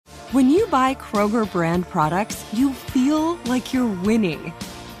When you buy Kroger brand products, you feel like you're winning.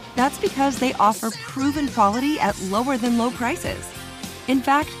 That's because they offer proven quality at lower than low prices. In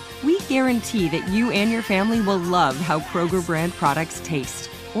fact, we guarantee that you and your family will love how Kroger brand products taste,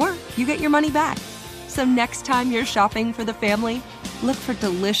 or you get your money back. So next time you're shopping for the family, look for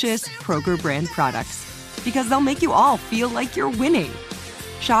delicious Kroger brand products, because they'll make you all feel like you're winning.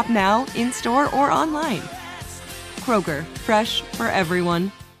 Shop now, in-store, or online. Kroger, fresh for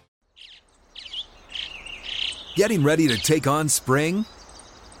everyone. Getting ready to take on spring?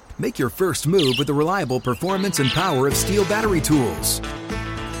 Make your first move with the reliable performance and power of Steel battery tools.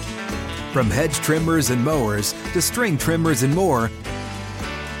 From hedge trimmers and mowers to string trimmers and more,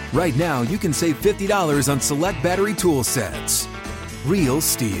 right now you can save $50 on select battery tool sets. Real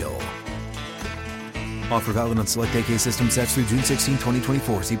Steel. Offer valid on select AK system sets through June 16,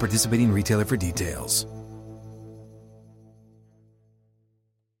 2024. See participating retailer for details.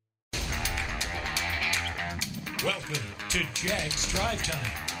 Welcome to Jags Drive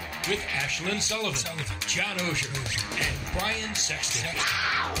Time with Ashlyn Sullivan, John Oehser, and Brian Sexton.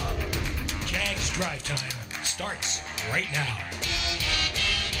 Jags Drive Time starts right now.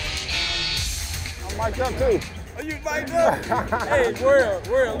 I'm mic'd up too. Are you mic'd up? Hey,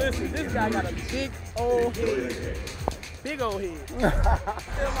 world, listen, this guy got a big old head. Big old head. Still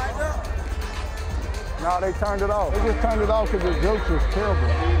mic'd up? No, they turned it off. They just turned it off because the jokes was terrible.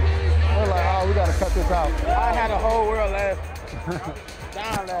 They're like, oh, we got to cut this out. I had a whole world laughing.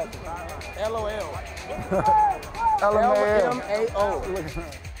 Down laughing. LOL.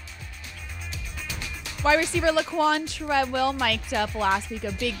 LMAO. Wide receiver Laquan Treadwell mic'd up last week.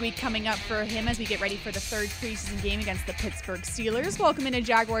 A big week coming up for him as we get ready for the third preseason game against the Pittsburgh Steelers. Welcome into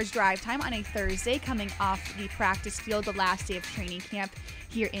Jaguars Drive Time on a Thursday, coming off the practice field, the last day of training camp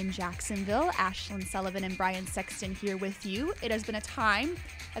here in Jacksonville. Ashlyn Sullivan and Brian Sexton here with you. It has been a time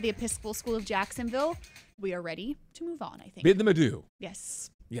at the Episcopal School of Jacksonville. We are ready to move on, I think. Bid them adieu. Yes.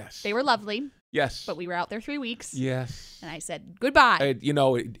 Yes. They were lovely. Yes. But we were out there 3 weeks. Yes. And I said goodbye.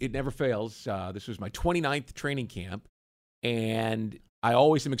 It never fails. This was my 29th training camp, and I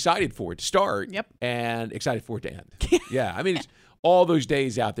always am excited for it to start. Yep. And excited for it to end. Yeah. I mean, it's all those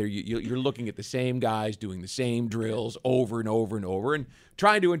days out there, you're looking at the same guys doing the same drills over and over and over and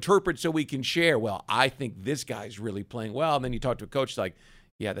trying to interpret so we can share, well, I think this guy's really playing well. And then you talk to a coach like,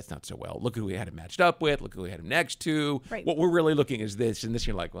 yeah, that's not so well. Look who we had him matched up with. Look who we had him next to. Right. What we're really looking is this. And this,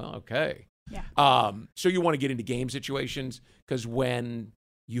 you're like, well, okay. Yeah. So you want to get into game situations because when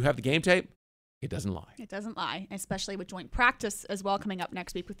you have the game tape, it doesn't lie. It doesn't lie, especially with joint practice as well coming up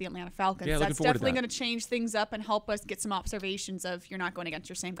next week with the Atlanta Falcons. Yeah, that's definitely going to change things up and help us get some observations of you're not going against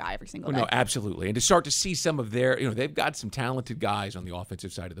your same guy every single day. No, absolutely. And to start to see some of their, they've got some talented guys on the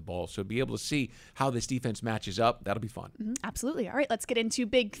offensive side of the ball. So to be able to see how this defense matches up, that'll be fun. Mm-hmm, absolutely. All right, let's get into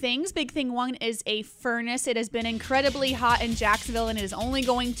big things. Big thing one is a furnace. It has been incredibly hot in Jacksonville, and it is only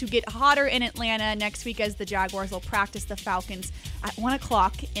going to get hotter in Atlanta next week as the Jaguars will practice the Falcons at 1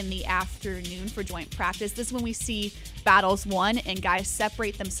 o'clock in the afternoon for joint practice. This is when we see battles won and guys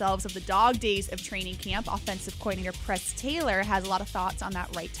separate themselves of the dog days of training camp. Offensive coordinator Press Taylor has a lot of thoughts on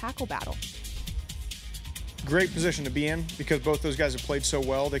that right tackle battle. Great position to be in because both those guys have played so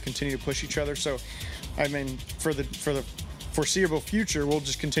well. They continue to push each other. So, I mean, for the foreseeable future, we'll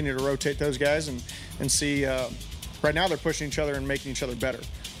just continue to rotate those guys and see. Right now, they're pushing each other and making each other better.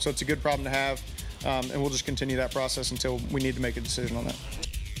 So it's a good problem to have, and we'll just continue that process until we need to make a decision on that.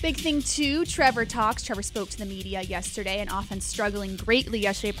 Big thing, too, Trevor talks. Trevor spoke to the media yesterday, and offense struggling greatly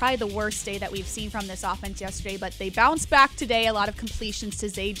yesterday. Probably the worst day that we've seen from this offense yesterday, but they bounced back today. A lot of completions to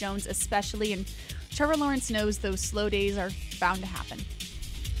Zay Jones especially, and Trevor Lawrence knows those slow days are bound to happen.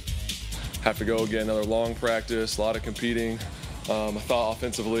 Have to go again, another long practice, a lot of competing. I thought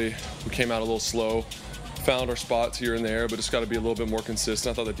offensively we came out a little slow, found our spots here and there, but just got to be a little bit more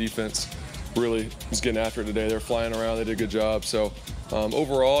consistent. I thought the defense really was getting after it today. They're flying around. They did a good job. So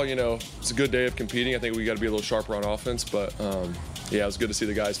overall, it's a good day of competing. I think we got to be a little sharper on offense. But, it was good to see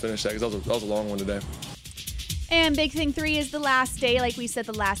the guys finish that because that was a long one today. And big thing 3 is the last day, like we said,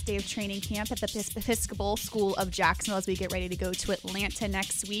 the last day of training camp at the Episcopal School of Jacksonville as we get ready to go to Atlanta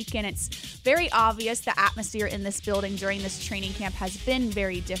next week. And it's very obvious the atmosphere in this building during this training camp has been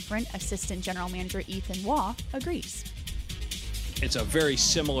very different. Assistant General Manager Ethan Waugh agrees. It's a very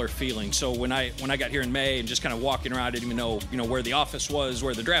similar feeling. So when I got here in May and just kind of walking around, I didn't even know, where the office was,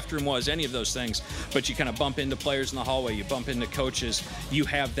 where the draft room was, any of those things. But you kind of bump into players in the hallway, you bump into coaches, you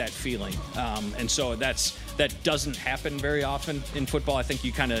have that feeling. And so that doesn't happen very often in football. I think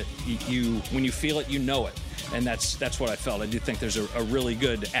you kind of, when you feel it, you know it. And that's what I felt. I do think there's a really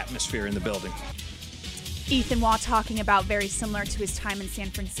good atmosphere in the building. Ethan Waugh talking about very similar to his time in San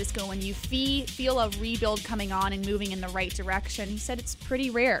Francisco. When you feel a rebuild coming on and moving in the right direction, he said it's pretty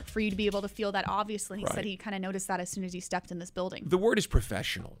rare for you to be able to feel that, obviously. He said he kind of noticed that as soon as he stepped in this building. The word is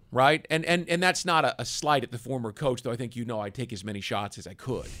professional, right? And that's not a slight at the former coach, though I think I'd take as many shots as I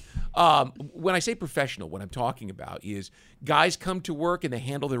could. When I say professional, what I'm talking about is guys come to work and they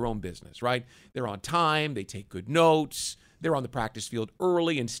handle their own business, right? They're on time, they take good notes, they're on the practice field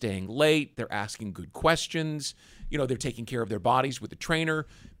early and staying late. They're asking good questions. They're taking care of their bodies with the trainer.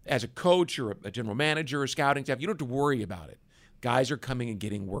 As a coach or a general manager or scouting staff, you don't have to worry about it. Guys are coming and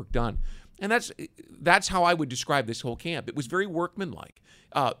getting work done. And that's how I would describe this whole camp. It was very workmanlike.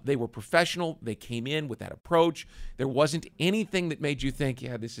 They were professional. They came in with that approach. There wasn't anything that made you think,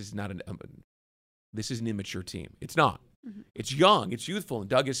 yeah, this is an immature team. It's not. Mm-hmm. It's young, it's youthful, and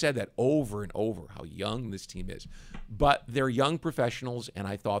Doug has said that over and over, how young this team is. But they're young professionals, and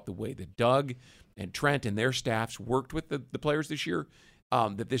I thought the way that Doug and Trent and their staffs worked with the players this year,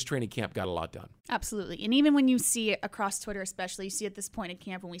 that this training camp got a lot done. Absolutely. And even when you see it across Twitter especially, you see at this point in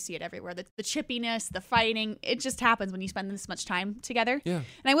camp, and we see it everywhere, the chippiness, the fighting, it just happens when you spend this much time together. Yeah. And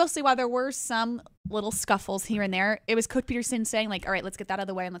I will say, while there were some little scuffles here and there, it was Coach Peterson saying, like, all right, let's get that out of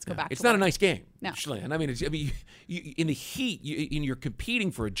the way and let's go back to work. It's not a nice game. No. Schland. I mean, you, in the heat, you're competing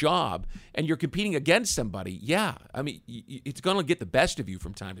for a job, and you're competing against somebody. Yeah. I mean, it's going to get the best of you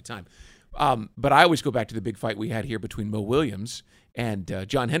from time to time. But I always go back to the big fight we had here between Mo Williams and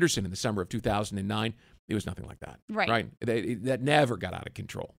John Henderson in the summer of 2009. It was nothing like that. Right. That never got out of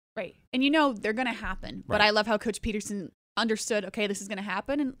control. Right. And they're going to happen. But I love how Coach Peterson understood, okay, this is going to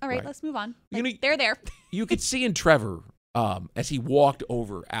happen. And all right, let's move on. They're there. You could see in Trevor, as he walked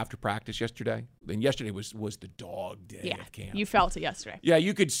over after practice yesterday, and yesterday was the dog day of camp. You felt it yesterday. Yeah,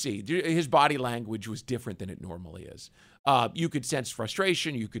 you could see. His body language was different than it normally is. You could sense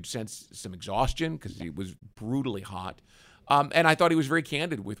frustration. You could sense some exhaustion because he was brutally hot. And I thought he was very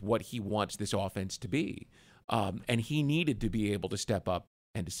candid with what he wants this offense to be. And he needed to be able to step up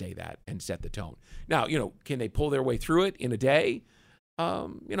and to say that and set the tone. Now, can they pull their way through it in a day?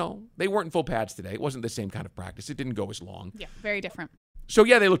 They weren't in full pads today. It wasn't the same kind of practice. It didn't go as long. Yeah, very different. So,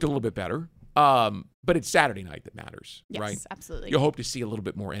 yeah, they looked a little bit better. But it's Saturday night that matters, right? Yes, absolutely. You hope to see a little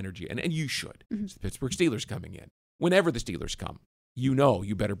bit more energy, and you should. Mm-hmm. It's the Pittsburgh Steelers coming in. Whenever the Steelers come,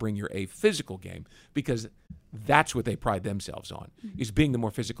 you better bring your A physical game, because that's what they pride themselves on, is being the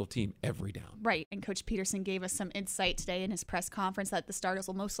more physical team every down. Right, and Coach Peterson gave us some insight today in his press conference that the starters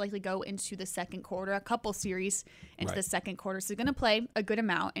will most likely go into the second quarter, a couple series into the second quarter. So they're going to play a good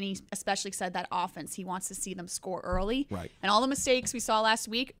amount, and he especially said that offense, he wants to see them score early. Right. And all the mistakes we saw last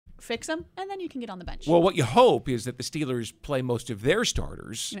week, fix them, and then you can get on the bench. Well, what you hope is that the Steelers play most of their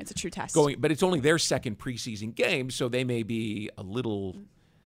starters. And it's a true test. But it's only their second preseason game, so they may be a little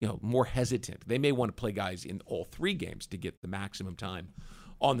more hesitant. They may want to play guys in all three games to get the maximum time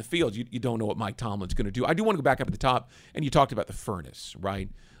on the field. You don't know what Mike Tomlin's going to do. I do want to go back up at the top, and you talked about the furnace, right?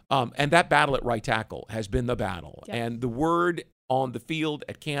 And that battle at right tackle has been the battle. Yep. And the word on the field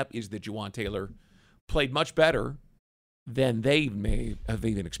at camp is that Juwan Taylor played much better than they may have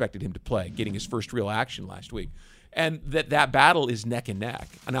even expected him to play, getting his first real action last week. And that battle is neck and neck.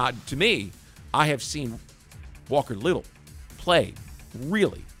 Now, to me, I have seen Walker Little play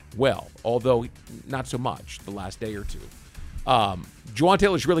really well, although not so much the last day or two. Juwan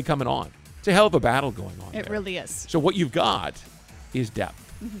Taylor's really coming on. It's a hell of a battle going on It really is. So what you've got is depth.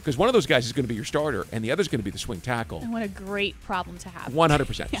 Because one of those guys is going to be your starter, and the other is going to be the swing tackle. And what a great problem to have.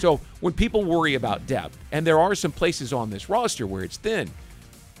 100%. Yeah. So when people worry about depth, and there are some places on this roster where it's thin,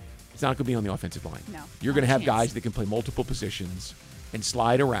 it's not going to be on the offensive line. No. You're going to have guys that can play multiple positions and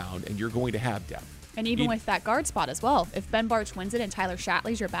slide around, and you're going to have depth. And even with that guard spot as well. If Ben Barch wins it and Tyler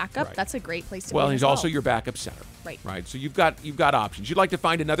Shatley's your backup, that's a great place to be. Well, he's also your backup center. Right. So you've got options. You'd like to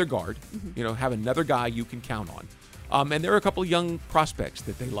find another guard, have another guy you can count on. And there are a couple of young prospects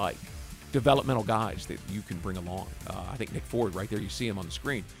that they like, developmental guys that you can bring along. I think Nick Ford, right there, you see him on the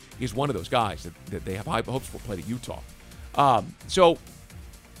screen, is one of those guys that they have high hopes for, played at Utah.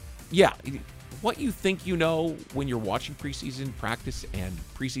 What you think you know when you're watching preseason practice and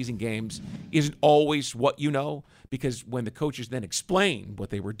preseason games isn't always what you know, because when the coaches then explain what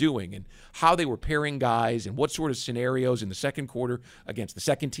they were doing and how they were pairing guys and what sort of scenarios in the second quarter against the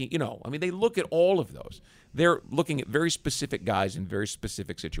second team, they look at all of those. They're looking at very specific guys in very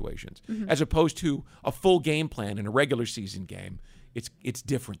specific situations, as opposed to a full game plan in a regular season game. It's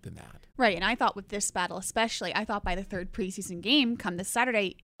different than that. Right, and I thought with this battle especially, I thought by the third preseason game, come this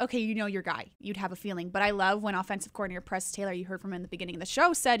Saturday, okay, your guy. You'd have a feeling. But I love when offensive coordinator Press Taylor, you heard from him in the beginning of the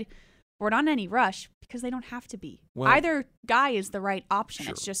show, said, We're not in any rush because they don't have to be. Well, either guy is the right option.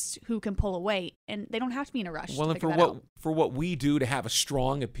 Sure. It's just who can pull away, and they don't have to be in a rush. Well, to and figure that out. for what we do to have a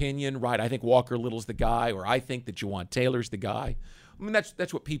strong opinion, right? I think Walker Little's the guy, or I think that Juwan Taylor's the guy. I mean,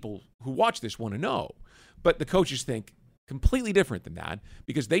 that's what people who watch this want to know. But the coaches think completely different than that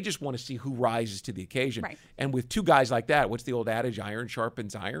because they just want to see who rises to the occasion. Right. And with two guys like that, what's the old adage? Iron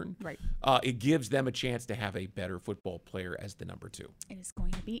sharpens iron. Right. It gives them a chance to have a better football player as the number 2. It is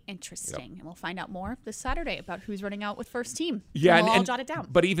going to be interesting, and we'll find out more this Saturday about who's running out with first team. Yeah, and we'll all jot it down.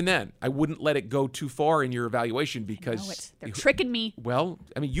 But even then, I wouldn't let it go too far in your evaluation because They're tricking me. Well,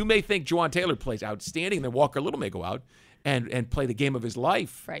 I mean, you may think Juwan Taylor plays outstanding, then Walker Little may go out and play the game of his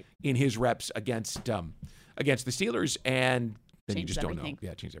life in his reps against the Steelers, and then you just don't know.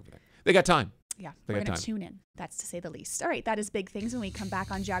 Yeah, change everything. They got time. Yeah, we're going to tune in. That's to say the least. All right, that is big things. When we come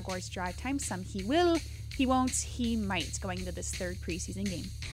back on Jaguars Drive Time, some he will, he won't, he might, going into this third preseason game.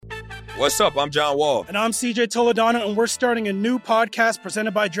 What's up? I'm John Wall. And I'm CJ Toledano, and we're starting a new podcast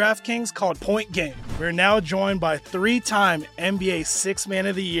presented by DraftKings called Point Game. We're now joined by 3-time NBA Sixth Man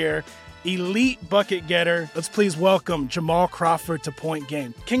of the Year, elite bucket getter. Let's please welcome Jamal Crawford to Point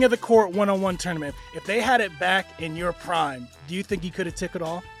Game. King of the Court one-on-one tournament. If they had it back in your prime, do you think you could have took it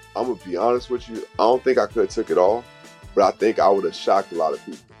all? I'm going to be honest with you. I don't think I could have took it all, but I think I would have shocked a lot of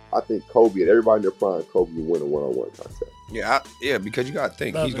people. I think Kobe and everybody in their prime, Kobe would win a one-on-one contest. Yeah, because you got to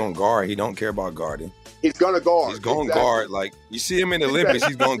think. He's going to guard. He don't care about guarding. He's going to guard. He's going to guard. Like, you see him in the Olympics,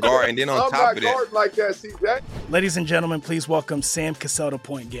 he's going to guard. And then on top of that. I'm not guarding like that, CJ. Ladies and gentlemen, please welcome Sam Cassell to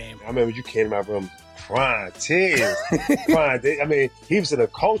Point Game. I remember you came out from prime 10. I mean, he was in a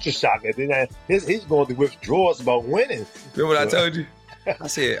culture shock. And then he's going through withdrawals about winning. Remember what I told you? I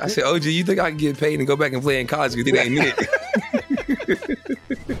said, OG, you think I can get paid and go back and play in college because it ain't it?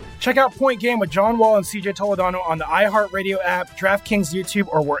 Check out Point Game with John Wall and CJ Toledano on the iHeartRadio app, DraftKings YouTube,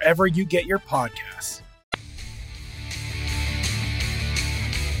 or wherever you get your podcasts.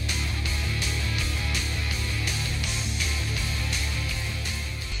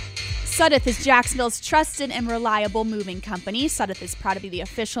 Sudeth is Jacksonville's trusted and reliable moving company. Sudeth is proud to be the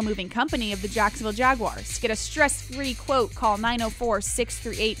official moving company of the Jacksonville Jaguars. To get a stress-free quote, call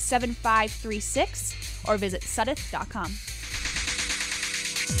 904-638-7536 or visit sudeth.com.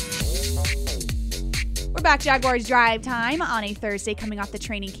 We're back, Jaguars Drive Time on a Thursday, coming off the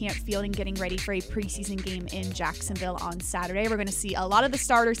training camp field and getting ready for a preseason game in Jacksonville on Saturday. We're going to see a lot of the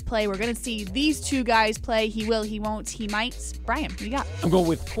starters play. We're going to see these two guys play. He will, he won't, he might. Brian, what do you got? I'm going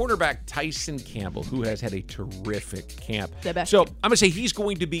with quarterback Tyson Campbell, who has had a terrific camp. The best. So I'm going to say he's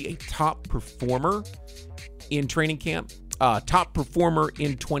going to be a top performer in training camp. Top performer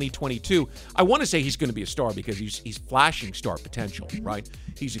in 2022. I want to say he's going to be a star because he's flashing star potential, right?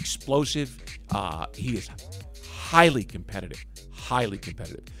 He's explosive. He is highly competitive.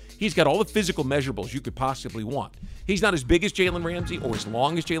 He's got all the physical measurables you could possibly want. He's not as big as Jalen Ramsey or as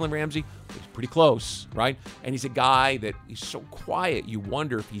long as Jalen Ramsey, but he's pretty close, right? And he's a guy that he's so quiet, you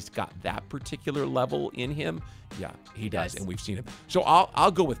wonder if he's got that particular level in him. Yeah, he does, and we've seen him. So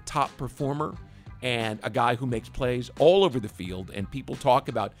I'll go with top performer and a guy who makes plays all over the field and people talk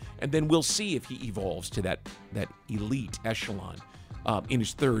about, and then we'll see if he evolves to that elite echelon in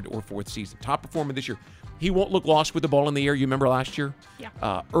his third or fourth season. Top performer this year. He won't look lost with the ball in the air. You remember last year?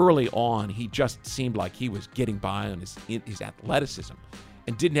 Yeah. Early on, he just seemed like he was getting by on his athleticism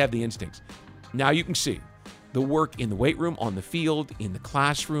and didn't have the instincts. Now you can see the work in the weight room, on the field, in the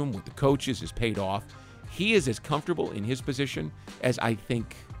classroom with the coaches has paid off. He is as comfortable in his position as I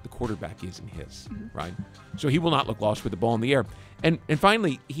think the quarterback is in his, right? So he will not look lost with the ball in the air. And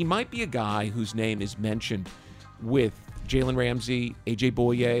finally, he might be a guy whose name is mentioned with Jalen Ramsey, A.J.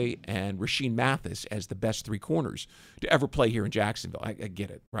 Boye, and Rasheed Mathis as the best three corners to ever play here in Jacksonville. I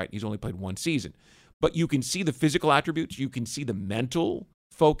get it, right? He's only played one season. But you can see the physical attributes. You can see the mental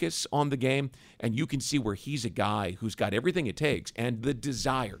focus on the game. And you can see where he's a guy who's got everything it takes and the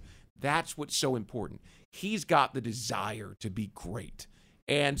desire. That's what's so important. He's got the desire to be great.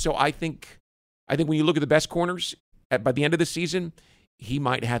 And so I think when you look at the best corners by the end of the season, he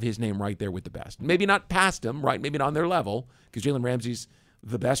might have his name right there with the best. Maybe not past him, right? Maybe not on their level, because Jalen Ramsey's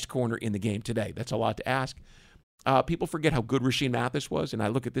the best corner in the game today. That's a lot to ask. People forget how good Rasheed Mathis was, and I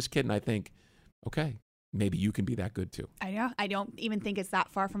look at this kid and I think, okay, maybe you can be that good too. I know. I don't even think it's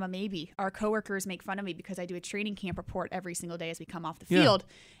that far from a maybe. Our coworkers make fun of me because I do a training camp report every single day as we come off the field,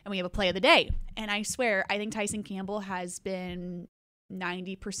 and we have a play of the day. And I swear, I think Tyson Campbell has been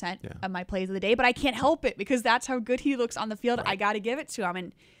 90% of my plays of the day, but I can't help it because that's how good he looks on the field. Right. I got to give it to him.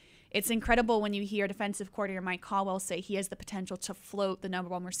 And it's incredible when you hear defensive coordinator Mike Caldwell say he has the potential to float the number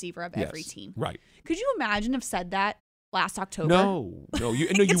one receiver of every team. Right. Could you imagine if said that last October. No, you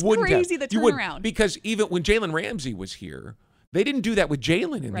It's wouldn't. crazy the You wouldn't, turnaround. because even when Jalen Ramsey was here, they didn't do that with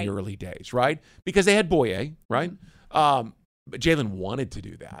Jalen in the early days, right? Because they had Boye, right? But Jalen wanted to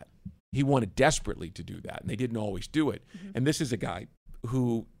do that. He wanted desperately to do that, and they didn't always do it. And this is a guy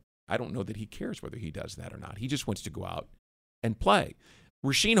who I don't know that he cares whether he does that or not. He just wants to go out and play.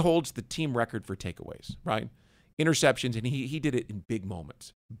 Rasheen holds the team record for takeaways, right? Interceptions, and he did it in big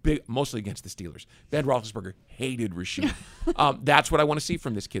moments, mostly against the Steelers. Ben Roethlisberger hated Rasheen. That's what I want to see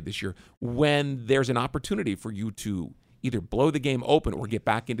from this kid this year. When there's an opportunity for you to either blow the game open or get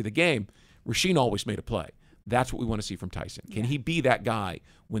back into the game, Rasheen always made a play. That's what we want to see from Tyson. Can he be that guy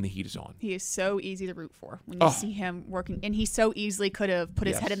when the heat is on? He is so easy to root for when you see him working. And he so easily could have put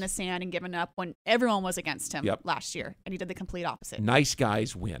his head in the sand and given up when everyone was against him last year. And he did the complete opposite. Nice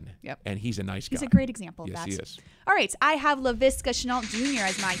guys win. Yep. And he's a nice guy. He's a great example of that. Yes, he is. All right. I have LaVisca Chenault Jr.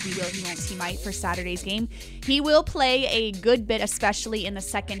 as my he will, he won't, he might for Saturday's game. He will play a good bit, especially in the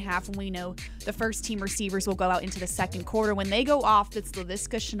second half when we know the first team receivers will go out into the second quarter. When they go off, it's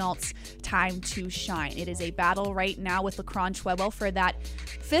LaVisca Chenault's time to shine. It is a battle right now with LaCron Schwebel for that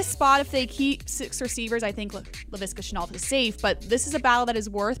fifth spot. If they keep 6 receivers, I think LaVisca Chenault is safe, but this is a battle that is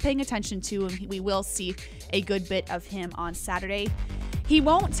worth paying attention to, and we will see a good bit of him on Saturday. He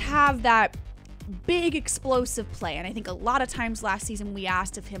won't have that big explosive play, and I think a lot of times last season we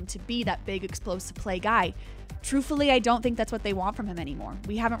asked of him to be that big explosive play guy. Truthfully, I don't think that's what they want from him anymore.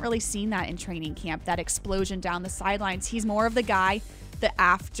 We haven't really seen that in training camp, that explosion down the sidelines. He's more of the guy, the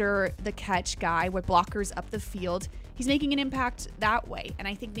after the catch guy with blockers up the field. He's making an impact that way. And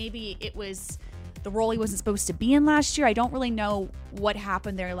I think maybe it was the role he wasn't supposed to be in last year. I don't really know what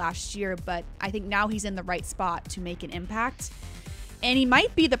happened there last year, but I think now he's in the right spot to make an impact. And he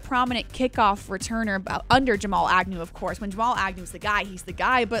might be the prominent kickoff returner under Jamal Agnew, of course. When Jamal Agnew's the guy, he's the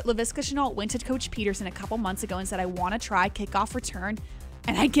guy. But LaVisca Chenault went to Coach Peterson a couple months ago and said, I want to try kickoff return.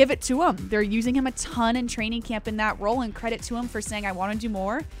 And I give it to him. They're using him a ton in training camp in that role, and credit to him for saying, I want to do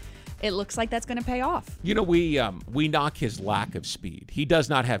more. It looks like that's going to pay off. You know, we knock his lack of speed. He does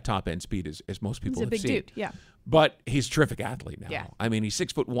not have top end speed as most people have seen. He's a big dude, yeah. But he's a terrific athlete now. Yeah. I mean, he's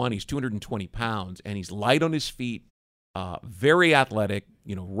 6'1", he's 220 pounds, and he's light on his feet, very athletic,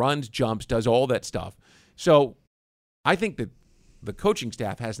 runs, jumps, does all that stuff. So I think that the coaching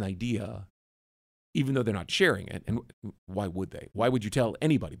staff has an idea, even though they're not sharing it. And why would they? Why would you tell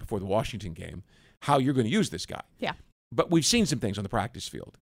anybody before the Washington game how you're going to use this guy? Yeah. But we've seen some things on the practice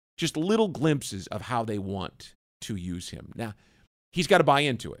field. Just little glimpses of how they want to use him. Now, he's got to buy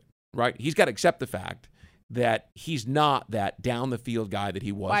into it, right? He's got to accept the fact that he's not that down-the-field guy that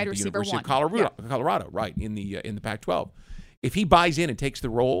he was at the University of Colorado, right, in the Pac-12. If he buys in and takes the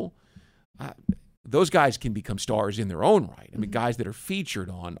role, those guys can become stars in their own right. I mean, guys that are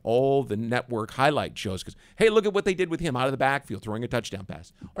featured on all the network highlight shows because, hey, look at what they did with him out of the backfield throwing a touchdown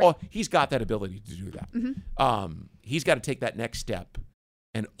pass. Right. Oh, he's got that ability to do that. He's got to take that next step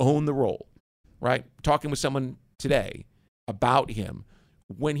and own the role, right? Talking with someone today about him.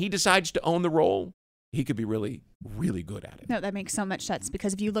 When he decides to own the role, he could be really, really good at it. No, that makes so much sense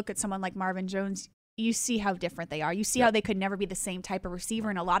because if you look at someone like Marvin Jones, you see how different they are. You see how they could never be the same type of receiver.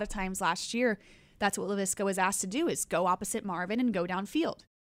 And a lot of times last year, that's what LaVisca was asked to do is go opposite Marvin and go downfield.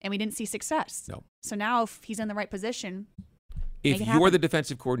 And we didn't see success. No. So now if he's in the right position, if you're the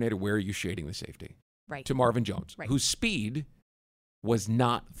defensive coordinator, where are you shading the safety? Right. To Marvin Jones, whose speed was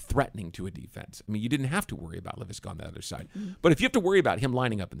not threatening to a defense. I mean, you didn't have to worry about LaVisca on the other side. But if you have to worry about him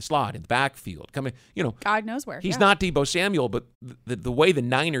lining up in the slot, in the backfield, coming, God knows where. He's not Deebo Samuel, but the way the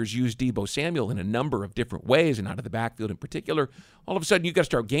Niners use Deebo Samuel in a number of different ways and out of the backfield in particular, all of a sudden you got to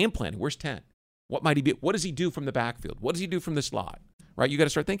start game planning. Where's 10? What might he be? What does he do from the backfield? What does he do from the slot? Right? You got to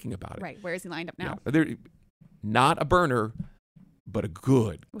start thinking about it. Right. Where is he lined up now? Yeah. They're not a burner, but a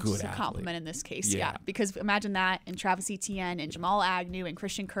good athlete. A compliment in this case, yeah. Because imagine that and Travis Etienne and Jamal Agnew and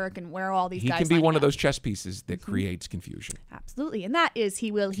Christian Kirk and where all these guys He can be one of up. those chess pieces that creates confusion. Absolutely. And that is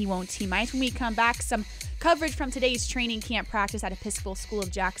He Will, He Won't, He Might. When we come back, some coverage from today's training camp practice at Episcopal School of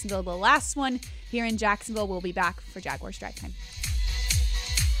Jacksonville. The last one here in Jacksonville. We'll be back for Jaguars Drive Time.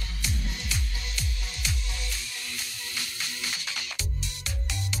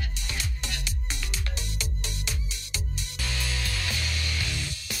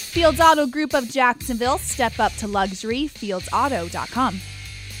 Fields Auto Group of Jacksonville. Step up to luxury. FieldsAuto.com.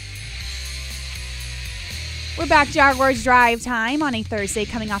 We're back, Jaguars Drive Time on a Thursday,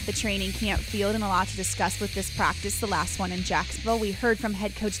 coming off the training camp field, and a lot to discuss with this practice, the last one in Jacksonville. We heard from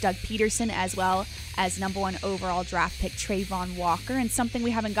head coach Doug Peterson, as well as #1 overall draft pick Trayvon Walker. And something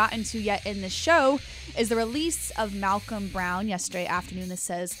we haven't gotten to yet in this show is the release of Malcolm Brown yesterday afternoon. This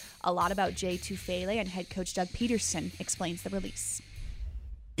says a lot about Jay Tufele, and head coach Doug Peterson explains the release.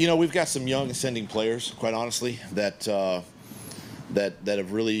 You know, we've got some young ascending players, quite honestly, that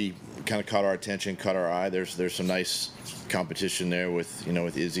have really kind of caught our attention, caught our eye. There's some nice competition there with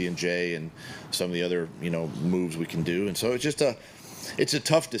Izzy and Jay and some of the other moves we can do, and so it's just it's a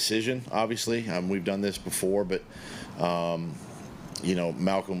tough decision. Obviously, we've done this before, but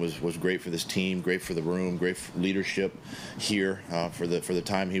Malcolm was great for this team, great for the room, great for leadership here for the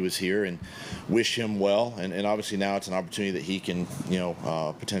time he was here, and wish him well. And obviously now it's an opportunity that he can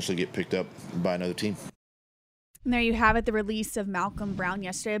potentially get picked up by another team. And there you have it, the release of Malcolm Brown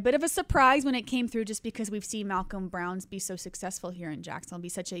yesterday. A bit of a surprise when it came through, just because we've seen Malcolm Brown's be so successful here in Jacksonville, be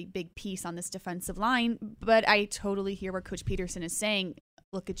such a big piece on this defensive line. But I totally hear what Coach Peterson is saying.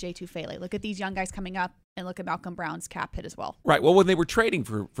 Look at Jay Tufele. Look at these young guys coming up, and look at Malcolm Brown's cap hit as well. Right. Well, when they were trading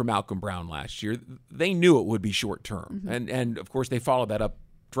for Malcolm Brown last year, they knew it would be short term. Mm-hmm. And of course, they followed that up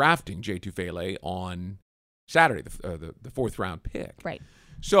drafting Jay Tufele on Saturday, the fourth round pick. Right.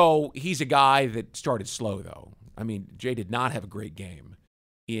 So he's a guy that started slow, though. I mean, Jay did not have a great game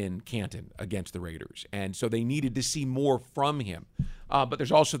in Canton against the Raiders, and so they needed to see more from him. But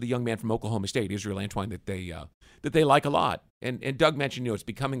there's also the young man from Oklahoma State, Israel Antwine, that they like a lot. And Doug mentioned, it's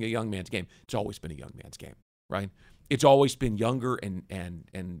becoming a young man's game. It's always been a young man's game, right? It's always been younger, and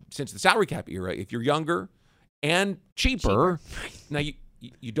since the salary cap era, if you're younger and cheaper. Now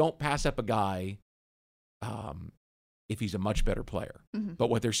you don't pass up a guy if he's a much better player. Mm-hmm. But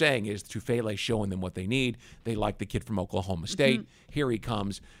what they're saying is Tufele showing them what they need. They like the kid from Oklahoma State. Mm-hmm. Here he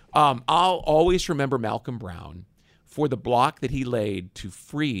comes. I'll always remember Malcolm Brown for the block that he laid to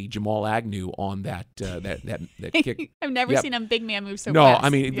free Jamal Agnew on that kick. I've never seen a big man move so no, fast. I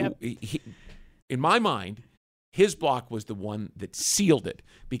mean, he, in my mind, his block was the one that sealed it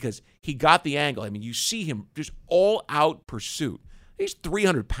because he got the angle. I mean, you see him just all-out pursuit. He's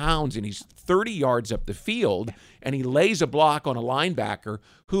 300 pounds, and he's 30 yards up the field, and he lays a block on a linebacker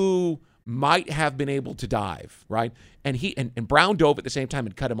who might have been able to dive, right? And and Brown dove at the same time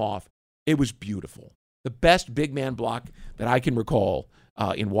and cut him off. It was beautiful. The best big man block that I can recall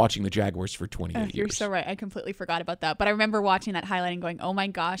in watching the Jaguars for 28 years. You're so right. I completely forgot about that. But I remember watching that highlight and going, oh, my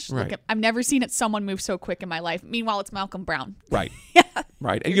gosh. Right. I've never seen someone move so quick in my life. Meanwhile, it's Malcolm Brown. Right. Yeah.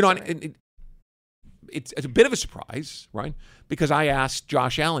 Right. And it's a bit of a surprise, right? Because I asked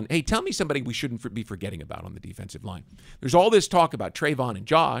Josh Allen, hey, tell me somebody we shouldn't be forgetting about on the defensive line. There's all this talk about Trayvon and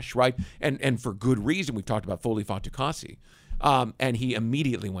Josh, right? And for good reason. We've talked about Foley Fatukasi. And he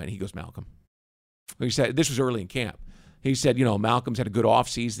immediately he goes, Malcolm. He said, this was early in camp. He said, Malcolm's had a good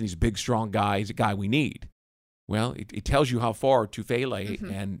offseason. He's a big, strong guy. He's a guy we need. Well, it tells you how far Tufele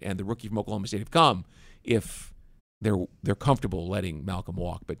and the rookie from Oklahoma State have come if they're comfortable letting Malcolm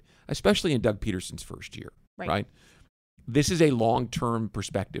walk, but especially in Doug Peterson's first year, right? This is a long-term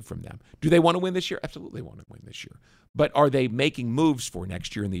perspective from them. Do they want to win this year? Absolutely want to win this year. But are they making moves for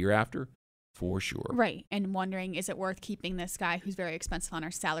next year and the year after? For sure. Right. And wondering, is it worth keeping this guy who's very expensive on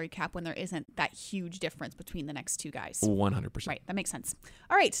our salary cap when there isn't that huge difference between the next two guys? 100%. Right. That makes sense.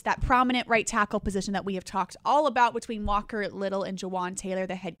 All right. That prominent right tackle position that we have talked all about between Walker Little and Jawan Taylor,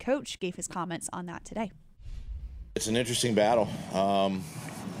 the head coach, gave his comments on that today. It's an interesting battle.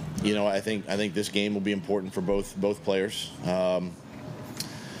 I think this game will be important for both players. And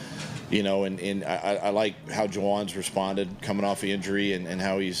I like how Jawan's responded coming off the injury and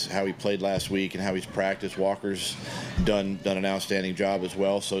how he played last week and how he's practiced. Walker's done an outstanding job as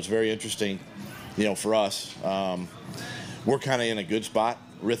well. So it's very interesting, for us. We're kind of in a good spot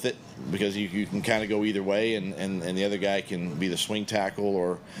with it because you can kind of go either way and the other guy can be the swing tackle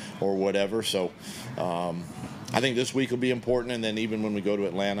or whatever. So I think this week will be important, and then even when we go to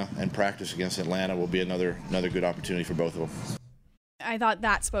Atlanta and practice against Atlanta will be another good opportunity for both of them. I thought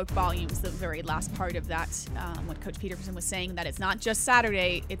that spoke volumes, the very last part of that, what Coach Peterson was saying, that it's not just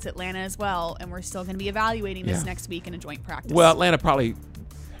Saturday, it's Atlanta as well, and we're still going to be evaluating this next week in a joint practice. Well, Atlanta probably,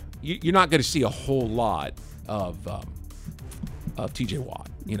 you're not going to see a whole lot of T.J. Watt.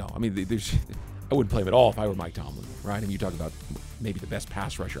 I mean, I wouldn't play him at all if I were Mike Tomlin, right? I mean, you talk about maybe the best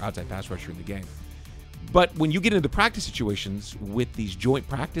outside pass rusher in the game. But when you get into practice situations with these joint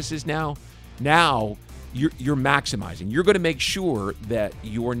practices now you're maximizing. You're going to make sure that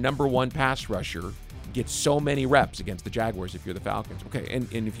your number one pass rusher gets so many reps against the Jaguars if you're the Falcons. Okay,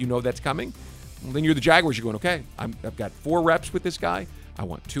 and if you know that's coming, well, then you're the Jaguars. You're going, okay, I've got 4 reps with this guy. I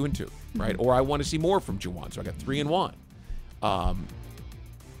want 2-2, right? Or I want to see more from Juwan, so I got 3-1.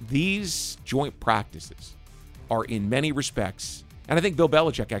 These joint practices are in many respects, and I think Bill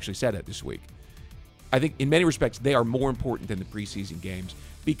Belichick actually said it this week, I think in many respects they are more important than the preseason games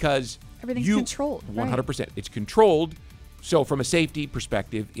because everything's controlled. 100%. Right. It's controlled. So from a safety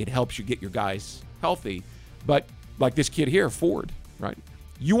perspective, it helps you get your guys healthy. But like this kid here, Ford, right?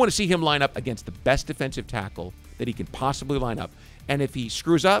 You want to see him line up against the best defensive tackle that he can possibly line up. And if he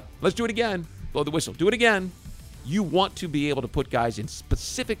screws up, let's do it again. Blow the whistle. Do it again. You want to be able to put guys in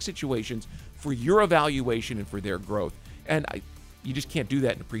specific situations for your evaluation and for their growth. And you just can't do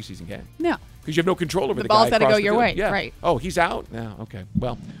that in a preseason game. No. Because you have no control over the ball's guy. got to go the your field. way. Yeah. Right. Oh, he's out? Yeah, okay.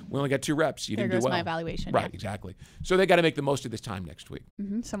 Well, we only got 2 reps. You There didn't do goes well. my evaluation. Right, yeah. exactly. So they got to make the most of this time next week.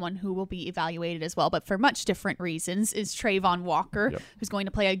 Someone who will be evaluated as well, but for much different reasons, is Trayvon Walker, who's going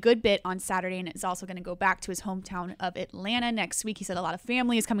to play a good bit on Saturday and is also going to go back to his hometown of Atlanta next week. He said a lot of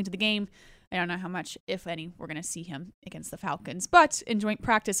family is coming to the game. I don't know how much, if any, we're going to see him against the Falcons, but in joint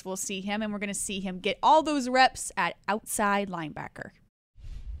practice, we'll see him, and we're going to see him get all those reps at outside linebacker.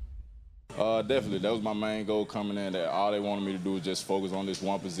 Definitely. That was my main goal coming in, that all they wanted me to do was just focus on this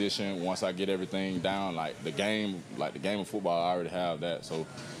one position. Once I get everything down, like the game of football, I already have that. So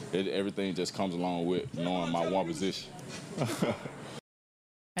everything just comes along with knowing my one position.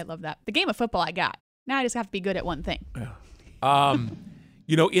 I love that. The game of football I got. Now I just have to be good at one thing. Yeah.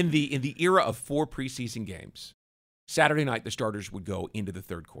 In the era of 4 preseason games, Saturday night the starters would go into the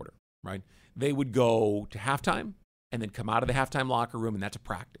third quarter, right? They would go to halftime and then come out of the halftime locker room, and that's a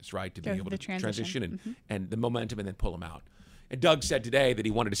practice, right, to be able to transition and the momentum and then pull them out. And Doug said today that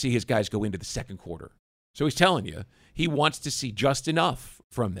he wanted to see his guys go into the second quarter. So he's telling you he wants to see just enough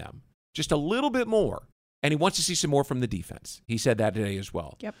from them, just a little bit more. And he wants to see some more from the defense. He said that today as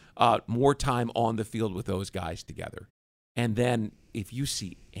well. Yep. More time on the field with those guys together. And then if you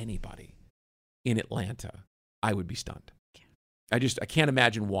see anybody in Atlanta, I would be stunned. I can't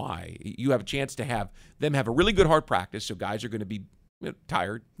imagine why. You have a chance to have them have a really good hard practice, so guys are going to be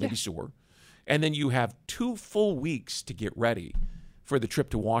tired, maybe sore. And then you have 2 full weeks to get ready for the trip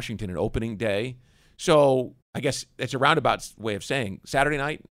to Washington and opening day. So I guess it's a roundabout way of saying Saturday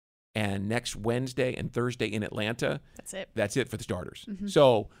night and next Wednesday and Thursday in Atlanta. That's it. That's it for the starters.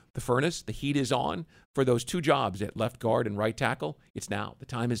 So the furnace, the heat is on for those 2 jobs at left guard and right tackle. It's now. The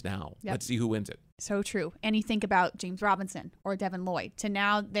time is now. Yep. Let's see who wins it. So true. And you think about James Robinson or Devin Lloyd. To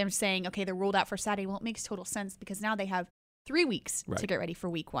now they're saying, okay, they're ruled out for Saturday. Well, it makes total sense because now they have 3 weeks to get ready for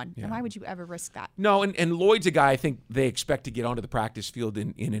week 1. Yeah. And why would you ever risk that? No, and Lloyd's a guy I think they expect to get onto the practice field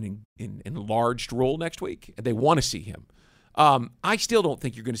in an enlarged role next week. They want to see him. I still don't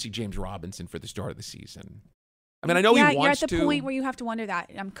think you're going to see James Robinson for the start of the season. I mean, I know he wants to. You're at the point where you have to wonder that.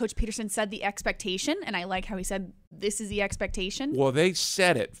 Coach Peterson said the expectation, and I like how he said this is the expectation. Well, they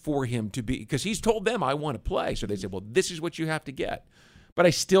said it for him to be, because he's told them, I want to play. So they said, well, this is what you have to get. But I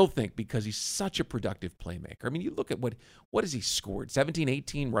still think because he's such a productive playmaker. I mean, you look at what has he scored? 17,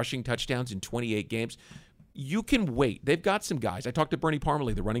 18 rushing touchdowns in 28 games. You can wait. They've got some guys. I talked to Bernie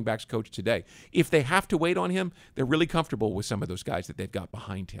Parmalee, the running backs coach, today. If they have to wait on him, they're really comfortable with some of those guys that they've got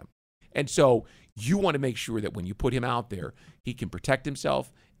behind him. And so you want to make sure that when you put him out there, he can protect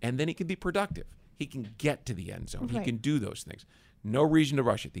himself and then he can be productive. He can get to the end zone. Right. He can do those things. No reason to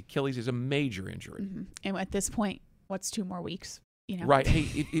rush it. The Achilles is a major injury. And at this point, what's 2 more weeks? Right.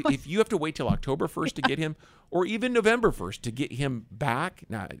 Hey, if you have to wait till October 1st to get him, or even November 1st to get him back.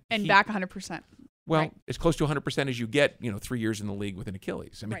 Back 100%. Well, as close to 100% as you get, 3 years in the league with an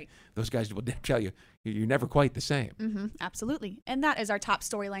Achilles. I mean, those guys will tell you, you're never quite the same. Absolutely. And that is our top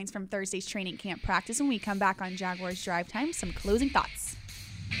storylines from Thursday's training camp practice. When we come back on Jaguars Drive Time, some closing thoughts.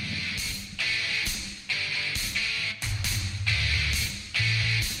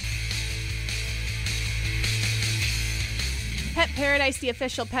 Pet Paradise, the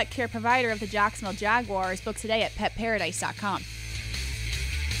official pet care provider of the Jacksonville Jaguars. Book today at petparadise.com.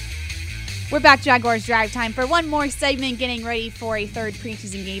 We're back, Jaguars Drive Time, for one more segment, getting ready for a 3rd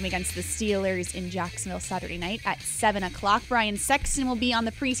preseason game against the Steelers in Jacksonville Saturday night at 7 o'clock. Brian Sexton will be on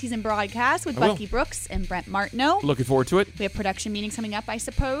the preseason broadcast with Bucky Brooks and Brent Martineau. Looking forward to it. We have production meetings coming up, I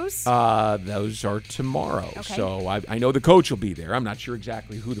suppose. Those are tomorrow. Okay. So I know the coach will be there. I'm not sure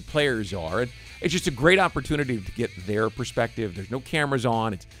exactly who the players are. It's just a great opportunity to get their perspective. There's no cameras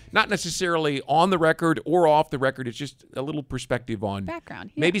on. It's not necessarily on the record or off the record. It's just a little perspective on background.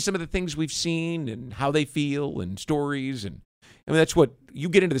 Maybe some of the things we've seen and how they feel and stories. And I mean, that's what you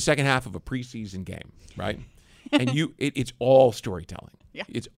get into the second half of a preseason game, right? And it's all storytelling. Yeah.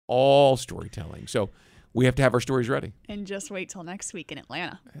 It's all storytelling. So we have to have our stories ready. And just wait till next week in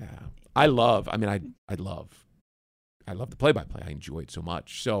Atlanta. Yeah. I'd love I love the play-by-play. I enjoy it so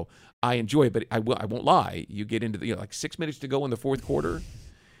much. So I enjoy it, but I won't lie. You get into the, like 6 minutes to go in the fourth quarter.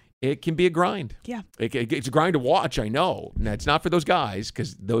 It can be a grind. Yeah. It's a grind to watch, I know. Now, it's not for those guys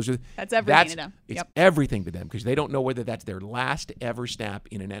because that's everything to them. It's everything to them because they don't know whether that's their last ever snap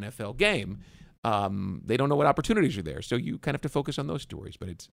in an NFL game. They don't know what opportunities are there. So you kind of have to focus on those stories. But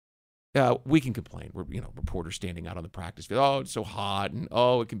it's we can complain. We're reporters standing out on the practice field. Oh, it's so hot, and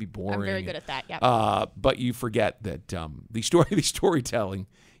it can be boring. I'm very good at that. Yeah. But you forget that the storytelling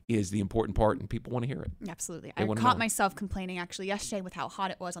is the important part, and people want to hear it. Absolutely. I caught myself complaining actually yesterday with how hot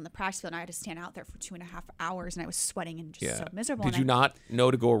it was on the practice field, and I had to stand out there for 2.5 hours, and I was sweating and just so miserable. Did you not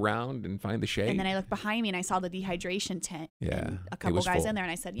know to go around and find the shade? And then I looked behind me, and I saw the dehydration tent. Yeah. And a couple guys in there,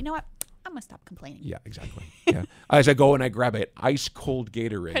 and I said, you know what? I'm going to stop complaining. Yeah, exactly. Yeah. As I go and I grab an ice-cold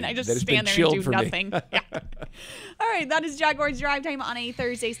Gatorade. And I just that has stand been there and chilled do for nothing. Me. Yeah. All right, that is Jaguars Drive Time on a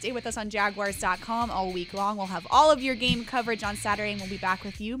Thursday. Stay with us on Jaguars.com all week long. We'll have all of your game coverage on Saturday, and we'll be back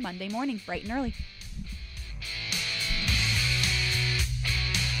with you Monday morning, bright and early.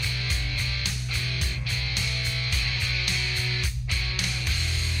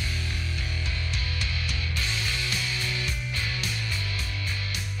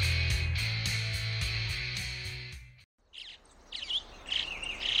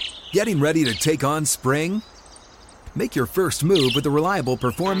 Getting ready to take on spring? Make your first move with the reliable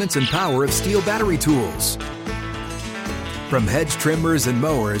performance and power of Steel battery tools. From hedge trimmers and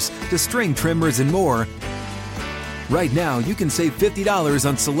mowers to string trimmers and more, right now you can save $50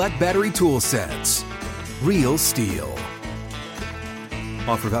 on select battery tool sets. Real Steel.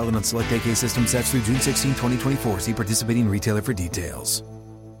 Offer valid on select AK system sets through June 16, 2024. See participating retailer for details.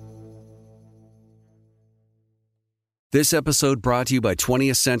 This episode brought to you by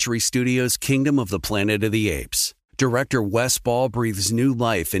 20th Century Studios' Kingdom of the Planet of the Apes. Director Wes Ball breathes new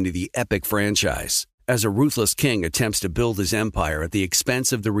life into the epic franchise. As a ruthless king attempts to build his empire at the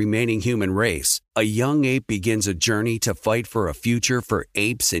expense of the remaining human race, a young ape begins a journey to fight for a future for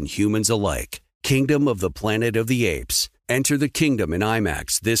apes and humans alike. Kingdom of the Planet of the Apes. Enter the kingdom in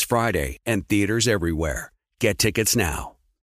IMAX this Friday and theaters everywhere. Get tickets now.